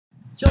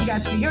Jill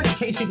Gatsby here, in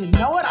case you didn't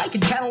know it, I can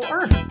channel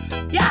Earth.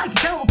 Yeah, I can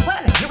channel the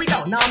planet. Here we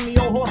go.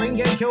 Nam-myoho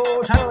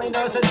Renge-kyo, channeling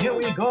Earth, and here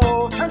we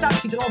go. Turns out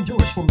she's an old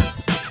Jewish woman.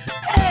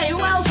 Hey, who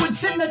else would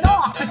sit in the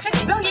dark for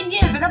 6 billion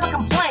years and never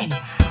complain?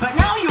 But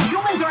now you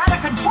humans are out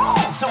of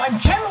control, so I'm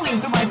channeling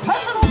through my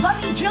personal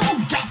dummy Jill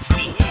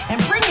Gatsby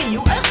and bringing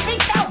you Earth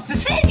Speaks Out to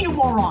save you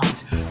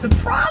morons. The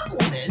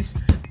problem is,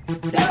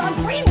 there are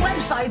green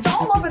websites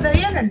all over the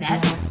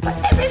internet, but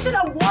there isn't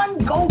a one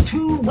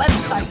go-to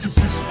website to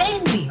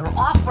sustain me or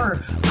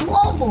offer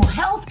global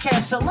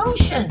healthcare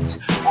solutions,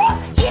 or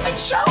even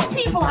show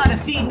people how to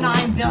feed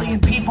 9 billion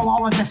people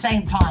all at the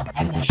same time.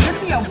 And there should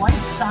be a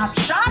one-stop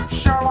shop,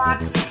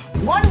 Sherlock.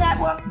 One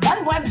network,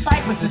 one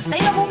website with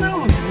sustainable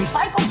news and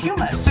recycled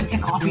humor. Sip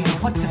your coffee and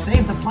click to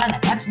save the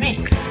planet. That's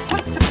me.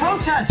 Click to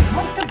protest.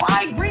 Click to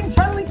buy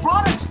green-friendly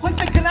products. Click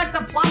to connect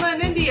a plumber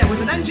in India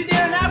with an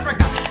engineer in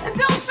Africa. And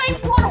build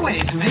safe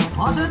waterways and make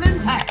positive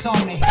impacts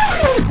on me.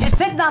 You're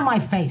sitting on my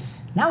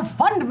face. Now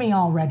fund me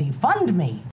already. Fund me.